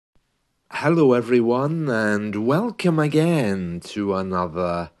Hello, everyone, and welcome again to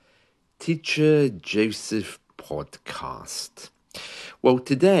another Teacher Joseph podcast. Well,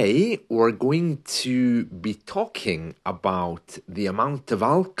 today we're going to be talking about the amount of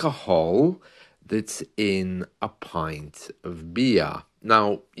alcohol that's in a pint of beer.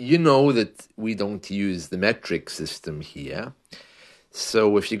 Now, you know that we don't use the metric system here.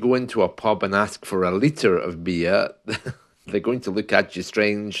 So if you go into a pub and ask for a litre of beer, they're going to look at you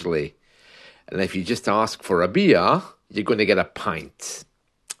strangely. And if you just ask for a beer, you're going to get a pint.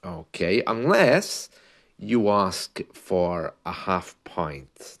 Okay, unless you ask for a half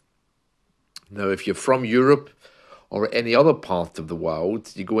pint. Now, if you're from Europe or any other part of the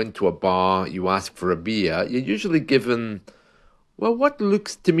world, you go into a bar, you ask for a beer, you're usually given, well, what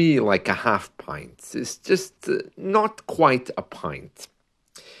looks to me like a half pint. It's just not quite a pint.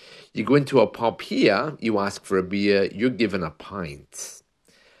 You go into a pub here, you ask for a beer, you're given a pint.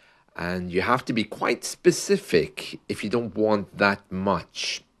 And you have to be quite specific if you don't want that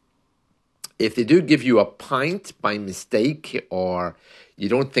much. If they do give you a pint by mistake or you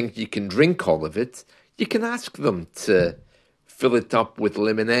don't think you can drink all of it, you can ask them to fill it up with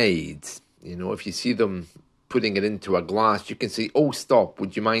lemonade. You know, if you see them putting it into a glass, you can say, oh, stop,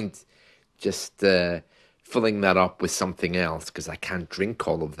 would you mind just filling that up with something else because I can't drink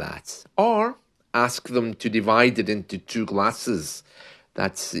all of that. Or ask them to divide it into two glasses.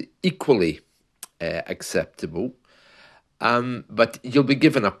 That's equally acceptable. But you'll be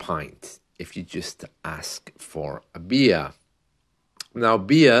given a pint if you just ask for a beer. Now,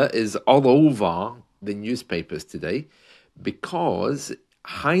 beer is all over the newspapers today because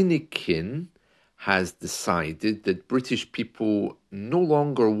Heineken has decided that British people no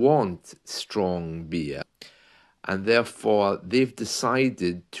longer want strong beer. And therefore, they've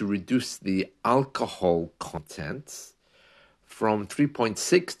decided to reduce the alcohol content from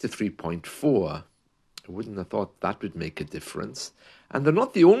 3.6 to 3.4. I wouldn't have thought that would make a difference. And they're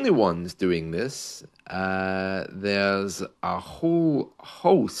not the only ones doing this. There's a whole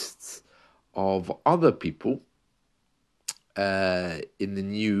host of other people in the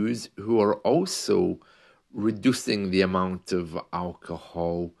news who are also reducing the amount of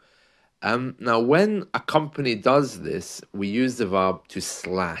alcohol. Now, when a company does this, we use the verb to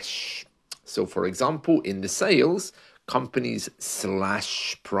slash. So, for example, in the sales, companies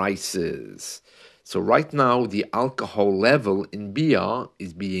slash prices. So right now, the alcohol level in beer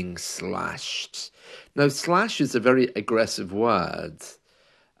is being slashed. Now, slash is a very aggressive word.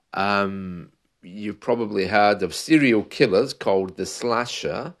 You've probably heard of serial killers called the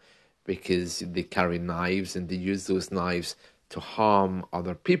slasher because they carry knives and they use those knives to harm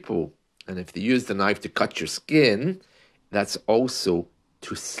other people. And if they use the knife to cut your skin, that's also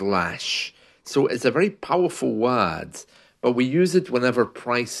to slash. So it's a very powerful word, but we use it whenever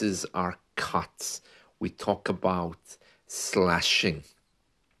prices are cut. We talk about slashing.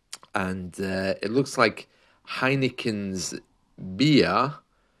 And it looks like Heineken's beer,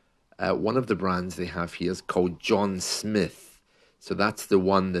 one of the brands they have here is called John Smith. So that's the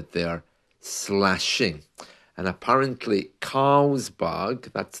one that they're slashing. And apparently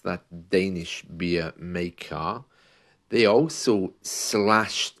Carlsberg, that's that Danish beer maker, they also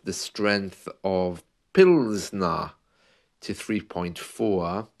slashed the strength of Pilsner to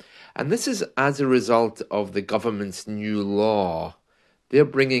 3.4. And this is as a result of the government's new law. They're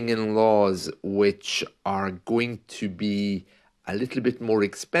bringing in laws which are going to be a little bit more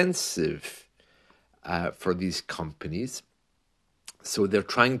expensive for these companies. So they're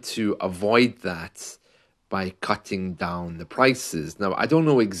trying to avoid that by cutting down the prices. Now, I don't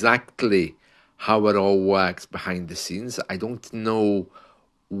know exactly how it all works behind the scenes. I don't know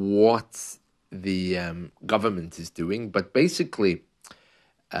what the government is doing, but basically,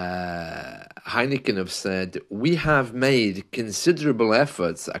 Heineken have said, we have made considerable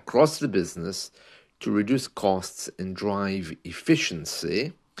efforts across the business to reduce costs and drive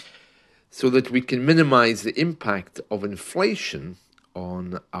efficiency so that we can minimize the impact of inflation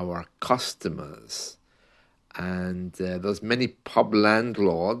on our customers. And there's many pub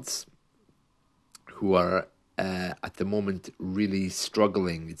landlords who are at the moment really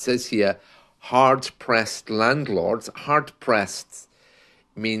struggling. It says here, hard-pressed landlords. Hard-pressed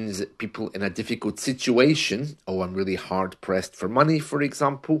means people in a difficult situation. Oh, I'm really hard-pressed for money, for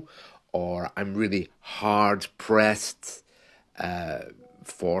example. Or I'm really hard-pressed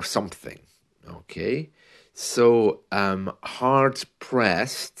for something. Okay? So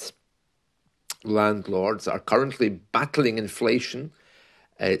hard-pressed landlords are currently battling inflation,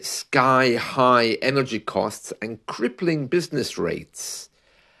 sky-high energy costs and crippling business rates.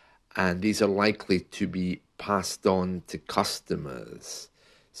 And these are likely to be passed on to customers.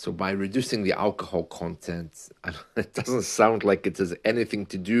 So by reducing the alcohol content, it doesn't sound like it has anything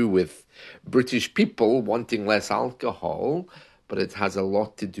to do with British people wanting less alcohol, but it has a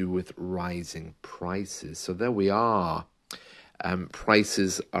lot to do with rising prices. So there we are.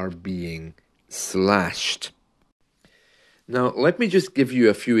 Prices are being slashed. Now, let me just give you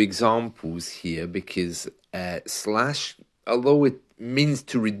a few examples here because slash, although it means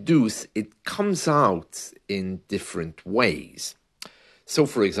to reduce, it comes out in different ways. So,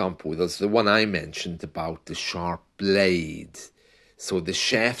 for example, there's the one I mentioned about the sharp blade. So the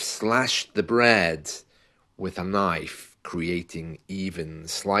chef slashed the bread with a knife, creating even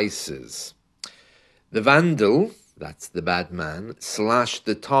slices. The vandal, that's the bad man, slashed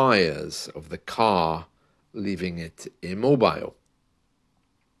the tires of the car, leaving it immobile.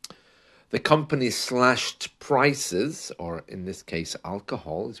 The company slashed prices, or in this case,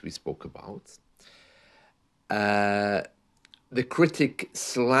 alcohol, as we spoke about. The critic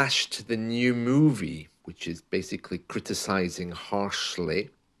slashed the new movie, which is basically criticizing harshly.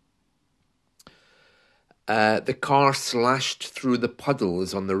 The car slashed through the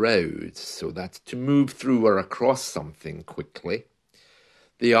puddles on the road, so that's to move through or across something quickly.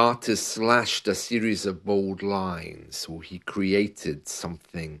 The artist slashed a series of bold lines, so he created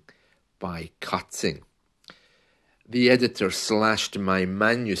something by cutting. The editor slashed my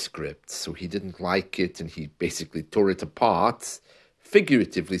manuscript, so he didn't like it and he basically tore it apart,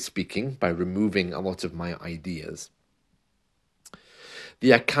 figuratively speaking, by removing a lot of my ideas.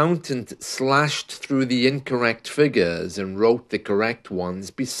 The accountant slashed through the incorrect figures and wrote the correct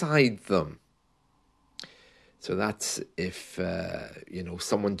ones beside them. So that's if,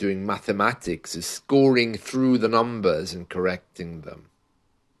 someone doing mathematics is scoring through the numbers and correcting them.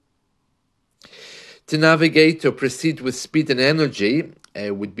 To navigate or proceed with speed and energy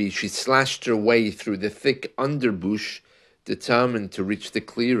would be she slashed her way through the thick underbush, determined to reach the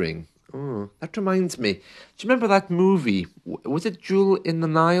clearing. Oh, that reminds me. Do you remember that movie? Was it Jewel in the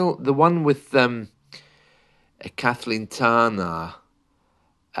Nile? The one with Kathleen Turner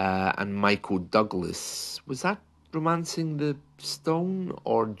and Michael Douglas. Was that Romancing the Stone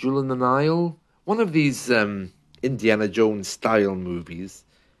or Jewel in the Nile? One of these Indiana Jones style movies.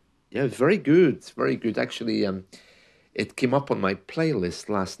 Yeah, very good, very good. Actually, it came up on my playlist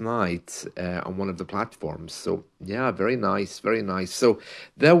last night on one of the platforms. So, yeah, very nice, very nice. So,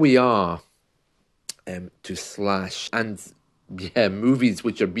 there we are to slash. And, yeah, movies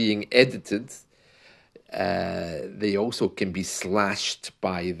which are being edited, they also can be slashed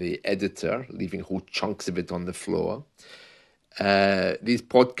by the editor, leaving whole chunks of it on the floor. These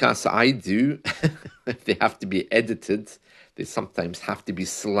podcasts I do, they have to be edited. They sometimes have to be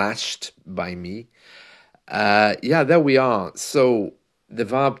slashed by me. There we are. So the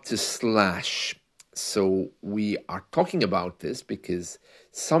verb to slash. So we are talking about this because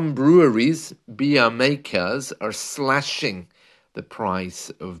some breweries, beer makers, are slashing the price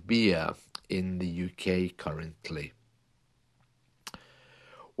of beer in the UK currently.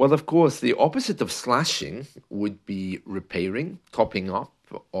 Well, of course, the opposite of slashing would be repairing, topping up,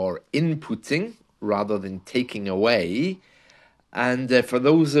 or inputting rather than taking away. And for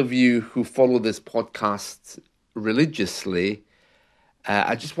those of you who follow this podcast religiously,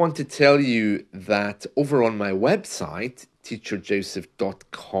 I just want to tell you that over on my website,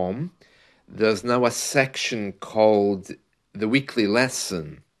 teacherjoseph.com, there's now a section called The Weekly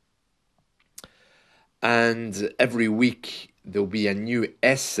Lesson. And every week there'll be a new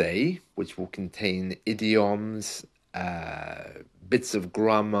essay which will contain idioms, bits of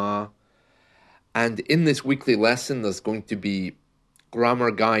grammar. And in this weekly lesson, there's going to be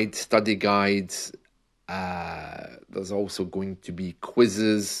grammar guides, study guides. There's also going to be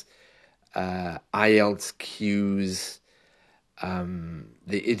quizzes, IELTS cues,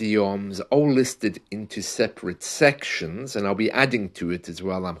 the idioms, all listed into separate sections, and I'll be adding to it as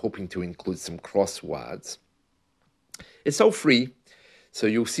well. I'm hoping to include some crosswords. It's all free, so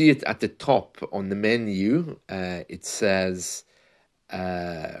you'll see it at the top on the menu. It says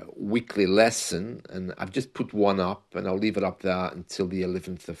weekly lesson, and I've just put one up, and I'll leave it up there until the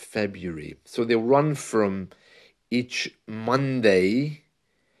 11th of February. So they'll run from each Monday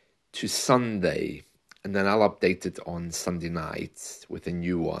to Sunday, and then I'll update it on Sunday night with a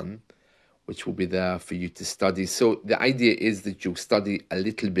new one, which will be there for you to study. So the idea is that you'll study a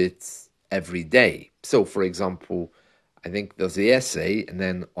little bit every day. So, for example, I think there's the essay, and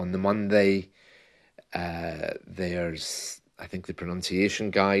then on the Monday, there's, I think, the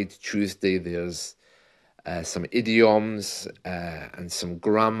pronunciation guide. Tuesday, there's some idioms and some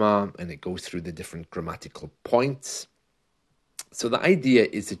grammar, and it goes through the different grammatical points. So the idea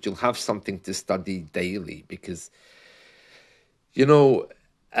is that you'll have something to study daily because,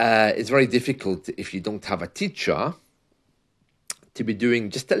 it's very difficult if you don't have a teacher to be doing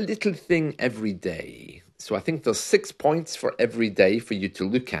just a little thing every day. So I think there's 6 points for every day for you to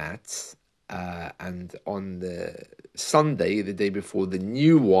look at. And on the Sunday, the day before the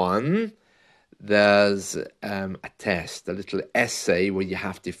new one, there's a test, a little essay where you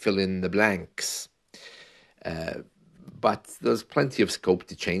have to fill in the blanks. But there's plenty of scope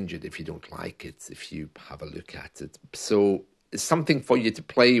to change it if you don't like it, if you have a look at it. So it's something for you to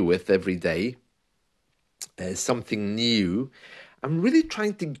play with every day, something new. I'm really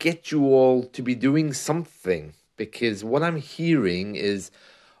trying to get you all to be doing something, because what I'm hearing is,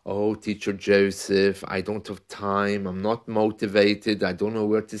 oh, Teacher Joseph, I don't have time, I'm not motivated, I don't know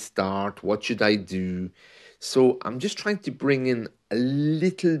where to start, what should I do? So I'm just trying to bring in a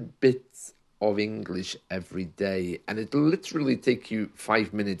little bit of English every day, and it'll literally take you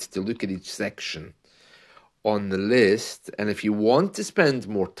 5 minutes to look at each section on the list. And if you want to spend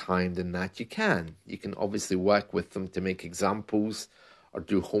more time than that, you can. You can obviously work with them to make examples or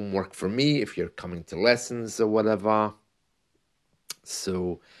do homework for me if you're coming to lessons or whatever.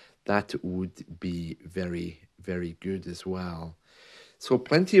 So that would be very, very good as well. So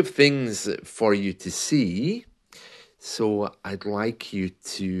plenty of things for you to see. So I'd like you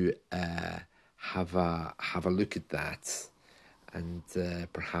to have a look at that, and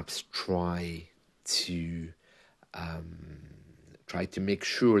perhaps try to make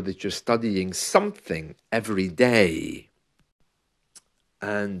sure that you're studying something every day.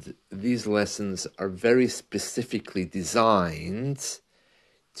 And these lessons are very specifically designed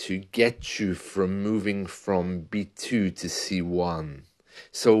to get you from moving from B2 to C1.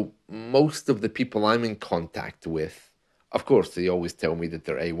 So most of the people I'm in contact with, of course, they always tell me that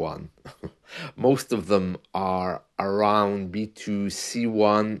they're A1. Most of them are around B2,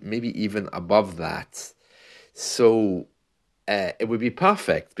 C1, maybe even above that. So it would be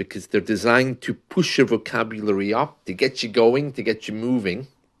perfect, because they're designed to push your vocabulary up, to get you going, to get you moving.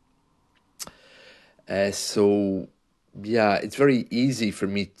 So yeah, it's very easy for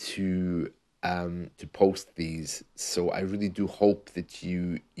me to post these. So I really do hope that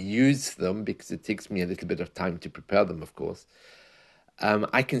you use them, because it takes me a little bit of time to prepare them, of course.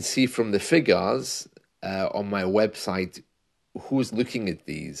 I can see from the figures on my website who's looking at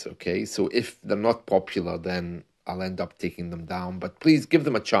these, okay? So if they're not popular, then I'll end up taking them down. But please give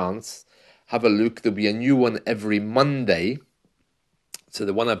them a chance. Have a look. There'll be a new one every Monday. So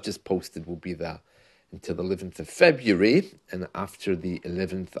the one I've just posted will be there until the 11th of February. And after the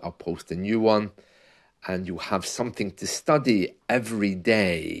 11th, I'll post a new one. And you have something to study every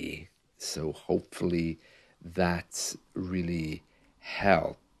day. So hopefully that really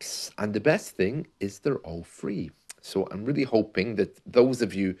helps. And the best thing is they're all free. So I'm really hoping that those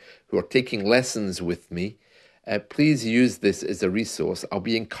of you who are taking lessons with me, please use this as a resource. I'll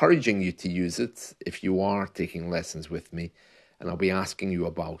be encouraging you to use it if you are taking lessons with me, and I'll be asking you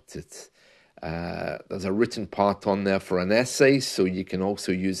about it. There's a written part on there for an essay, so you can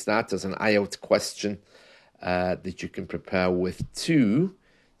also use that as an IELTS question that you can prepare with too,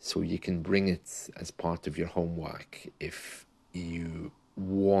 so you can bring it as part of your homework if you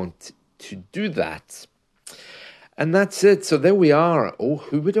want to do that. And that's it. So there we are. Oh,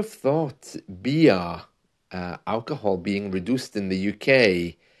 who would have thought beer, alcohol being reduced in the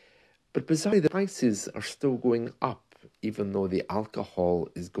UK? But bizarrely, the prices are still going up, even though the alcohol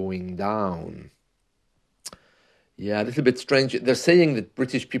is going down. Yeah, a little bit strange. They're saying that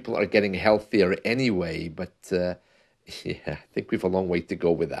British people are getting healthier anyway, but yeah, I think we've a long way to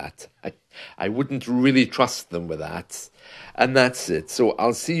go with that. I wouldn't really trust them with that. And that's it. So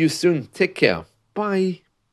I'll see you soon. Take care. Bye.